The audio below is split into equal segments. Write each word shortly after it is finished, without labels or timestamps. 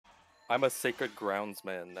I'm a sacred grounds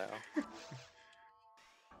man now.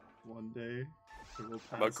 One day, it will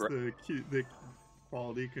I'm a pass the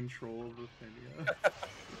quality control of Athenia.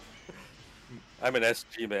 I'm an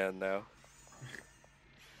SG man now.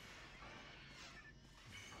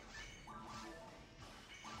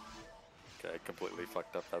 Okay, I completely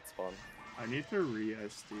fucked up that spawn. I need to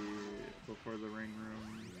re-SD before the ring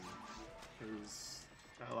room, because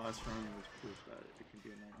that last run was proof that it can be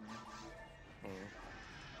a nightmare.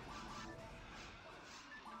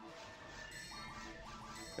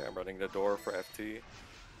 Okay, I'm running the door for FT.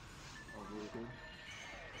 Oh, really good.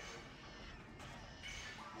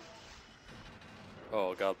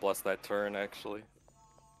 Oh, God bless that turn, actually.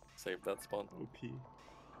 Saved that spawn. OP.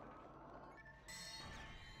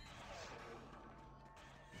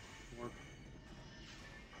 More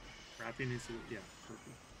Rappy needs to, yeah,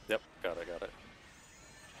 perfect. Yep, got it.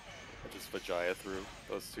 I just Vajaya through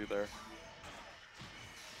those two there.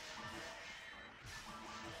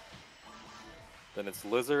 Then it's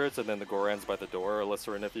lizards, and then the Gorans by the door.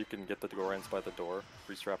 Elissarin, if you can get the Gorans by the door,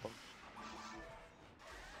 re-strap them.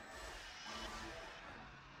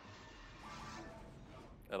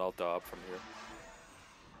 And I'll dob from here.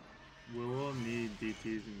 We'll need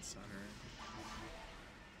DTs in center.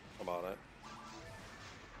 I'm on it.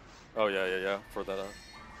 Oh yeah. For that,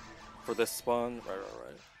 for this spawn,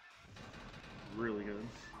 right. Really good.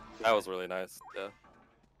 That was really nice. Yeah.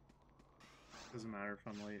 Doesn't matter if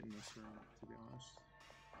I'm late in this room, to be honest.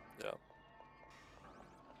 Yeah.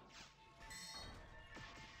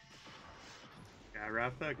 Yeah, I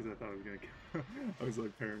wrapped that because I thought I was gonna kill. I was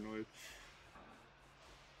like paranoid.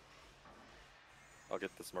 I'll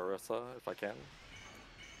get this Marissa if I can.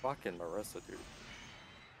 Fucking Marissa, dude.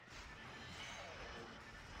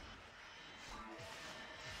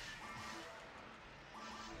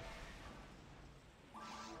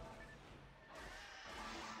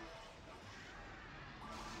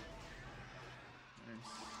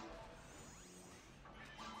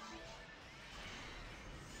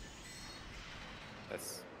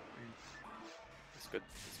 Nice. That's good.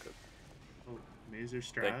 It's good. Oh, Mazer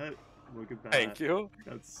strat. Look at that. Thank you.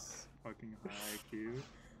 That's fucking high IQ.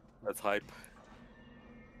 That's hype.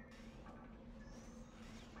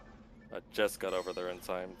 I just got over there in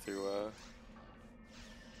time to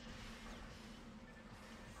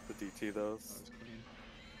DT those. That was clean.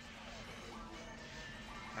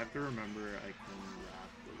 I have to remember I can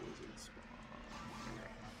wrap the wizard spawn whenever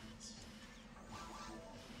it happens.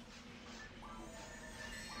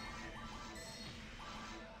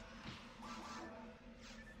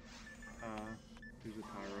 There's a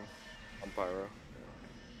pyro. On pyro.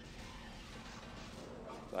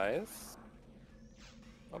 Nice.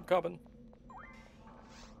 I'm coming.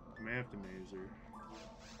 I may have to Mazer.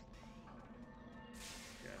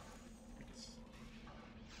 Yeah. Thanks.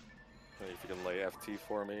 If you can lay FT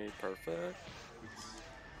for me, perfect.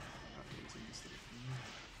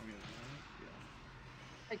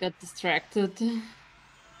 I got distracted.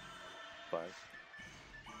 Fine.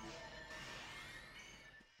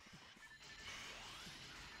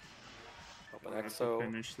 Open I have EXO. to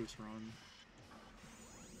finish this run.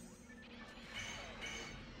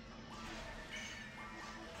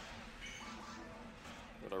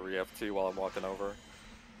 I'm gonna re-FT while I'm walking over.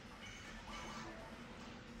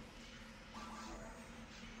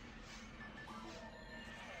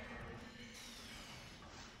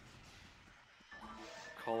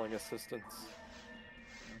 Calling assistance.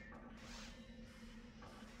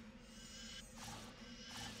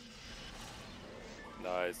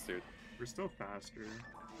 Nice, dude. We're still faster.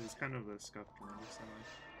 It's kind of a scuffed run, so.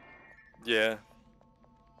 Yeah.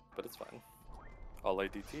 But it's fine. I'll lay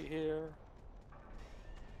DT here.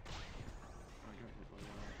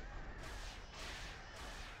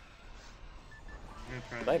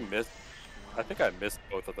 Did I miss? I think I missed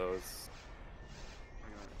both of those.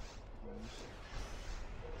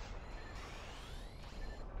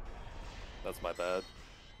 That's my bad.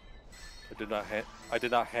 I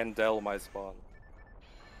did not handle my spawn.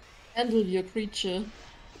 Handle your creature.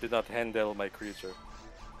 I did not handle my creature.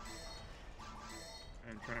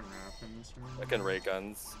 And try and wrap in this room. I can ray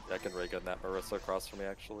guns. I can ray gun that Marissa across from me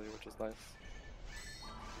actually, which is nice.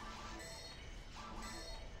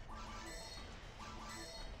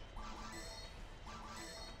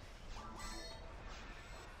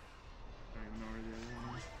 I don't even know where the other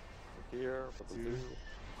one is. Here, for the zoo.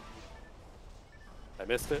 I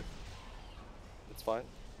missed it. It's fine.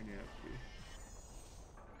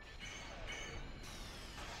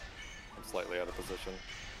 I'm slightly out of position.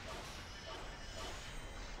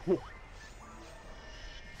 No,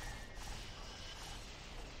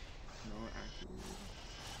 actually.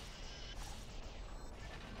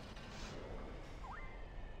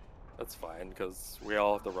 That's fine, because we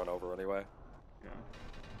all have to run over anyway. Yeah.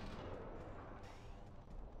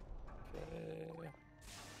 Okay.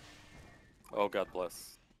 Oh, God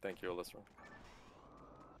bless. Thank you, Alyssa.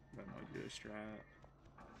 That might be a strat.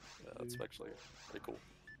 Yeah, that's actually pretty cool.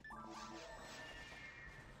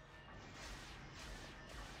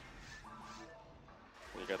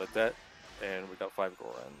 We got a debt, and we got 5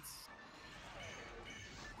 Goran's.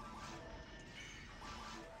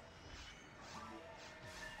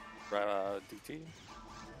 DT.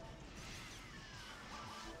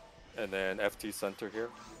 And then FT center here.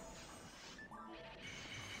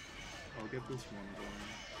 I'll get this one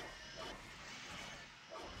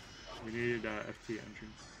going. We need FT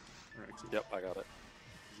entrance or exit. Yep, I got it.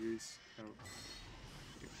 Zeus out.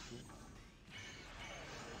 Okay, cool.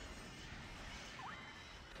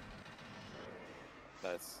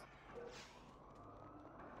 Nice.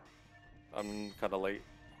 I'm kind of late.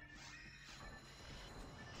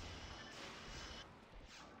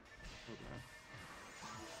 Okay.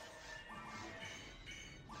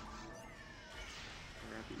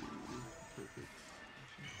 Rappy. Perfect.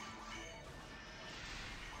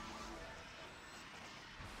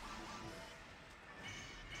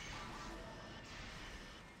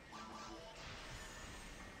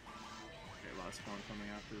 Okay, last one coming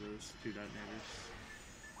after those 2 detonators.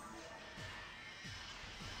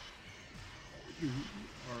 You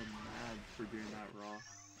are mad for doing that raw.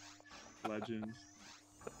 Legend.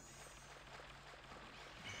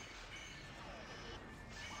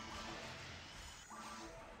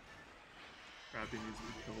 Rappy needs to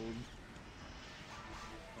be killed.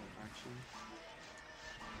 Oh, actually.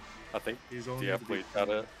 I think He's only DF Fleet got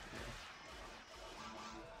it.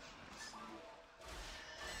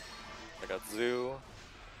 I got Zoo.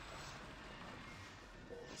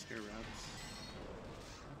 Scare raps.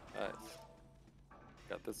 Nice.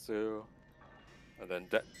 Got the Zoo. And then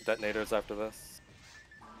detonators after this.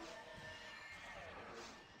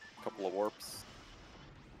 Couple of warps.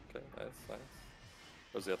 Okay, nice, nice.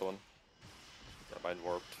 Where's the other one? Yeah, mine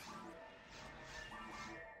warped.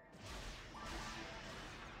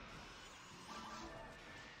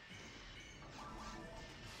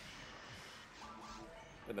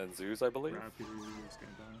 And then Zeus, I believe. Rappy is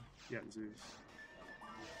gonna die. Yeah, Zeus.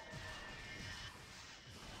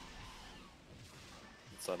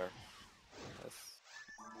 Center. Yes.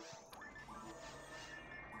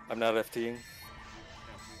 I'm not FTing. Yeah,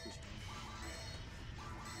 this one.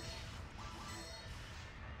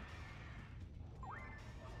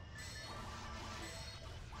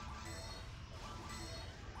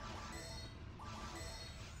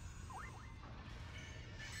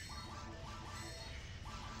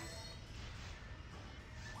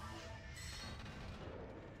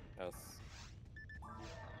 Yes.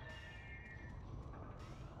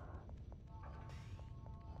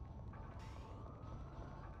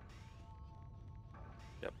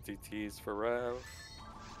 Yep, DTs for Rev.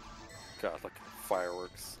 God, look,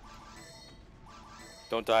 fireworks.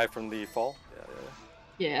 Don't die from the fall.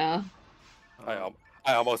 Yeah. I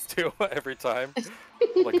almost do every time.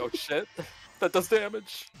 I'm like, oh shit, that does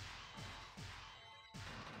damage.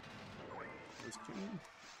 That's clean.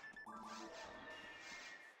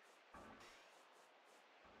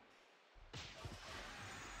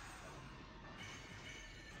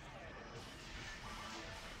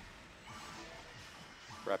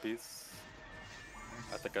 Rappies.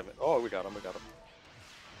 I think I'm in. Oh, we got him, we got him.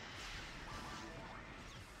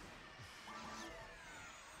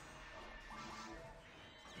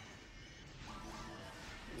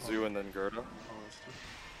 Zoo and then Gerda. Oh, that's true.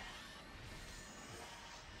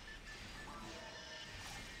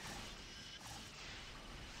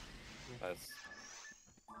 Nice.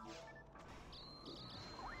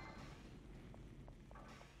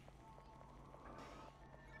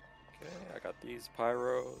 Okay, I got these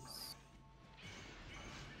pyros.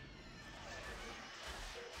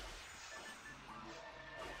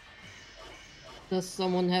 Does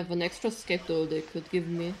someone have an extra scapegoat they could give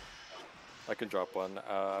me? I can drop one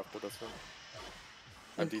after this one.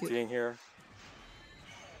 I'm Thank you. DTing here.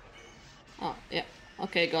 Oh, yeah.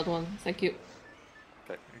 Okay, got one. Thank you.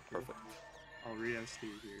 Okay, Thank you. perfect. I'll re-SD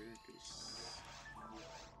here because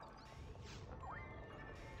I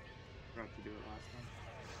forgot to do it last time.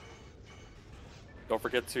 Don't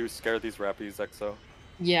forget to scare these Rappies, Exo.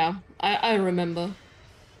 Yeah, I remember.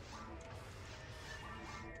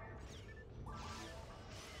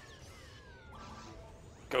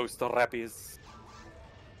 Ghost Rappies.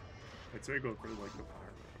 I'd say go for like the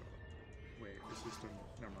pyro. Wait, the system.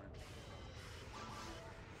 Never mind.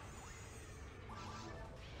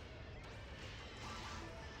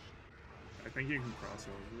 I think you can cross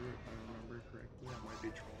over if I remember correctly. I might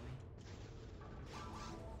be trolling.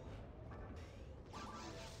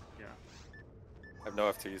 I have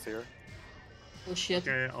no FTs here. Oh shit.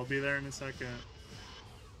 Okay, I'll be there in a second.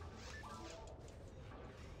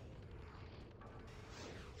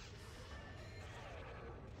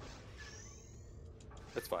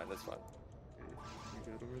 It's fine, it's fine. Okay, you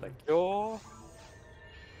good over Thank there? you.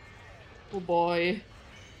 Oh boy.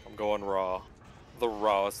 I'm going raw. The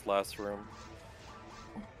rawest last room.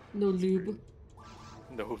 No lube.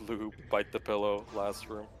 No lube. Bite the pillow. Last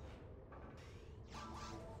room.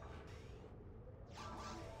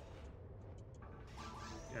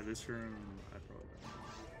 Yeah, this room, I probably don't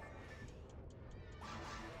know.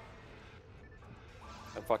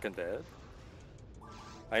 I'm fucking dead.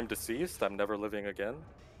 I'm deceased. I'm never living again.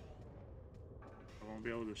 I won't be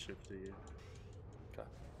able to shift to you. Okay.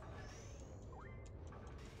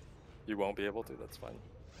 You won't be able to. That's fine.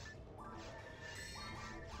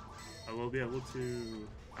 I will be able to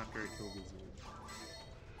after I kill the zoo.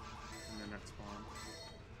 And then at spawn.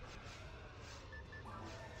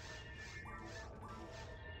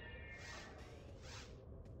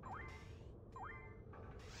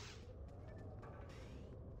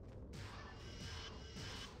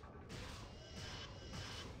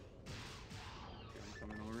 Okay, I'm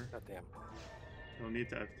coming over. God damn. Don't need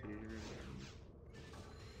to FT here.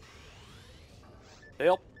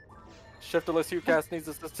 Help! Shifterless UCast needs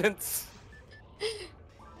assistance. Okay,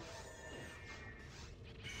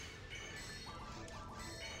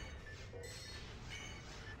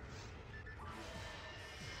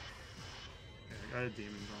 I got a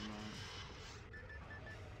demons on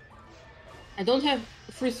that. I don't have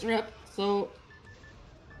freeze wrap, so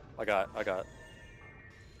I got. Okay,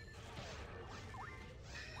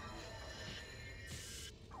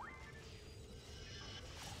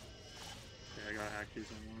 I got actors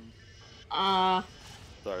on one.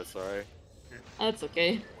 Sorry. Okay, that's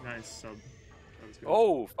okay. nice sub. That was good.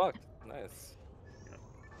 Oh, fuck. Nice. Yep.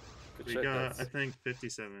 Good We shit, got, guys. I think,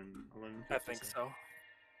 57. 11, I think so.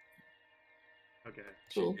 Okay.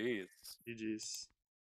 Cool. Jeez. GG's.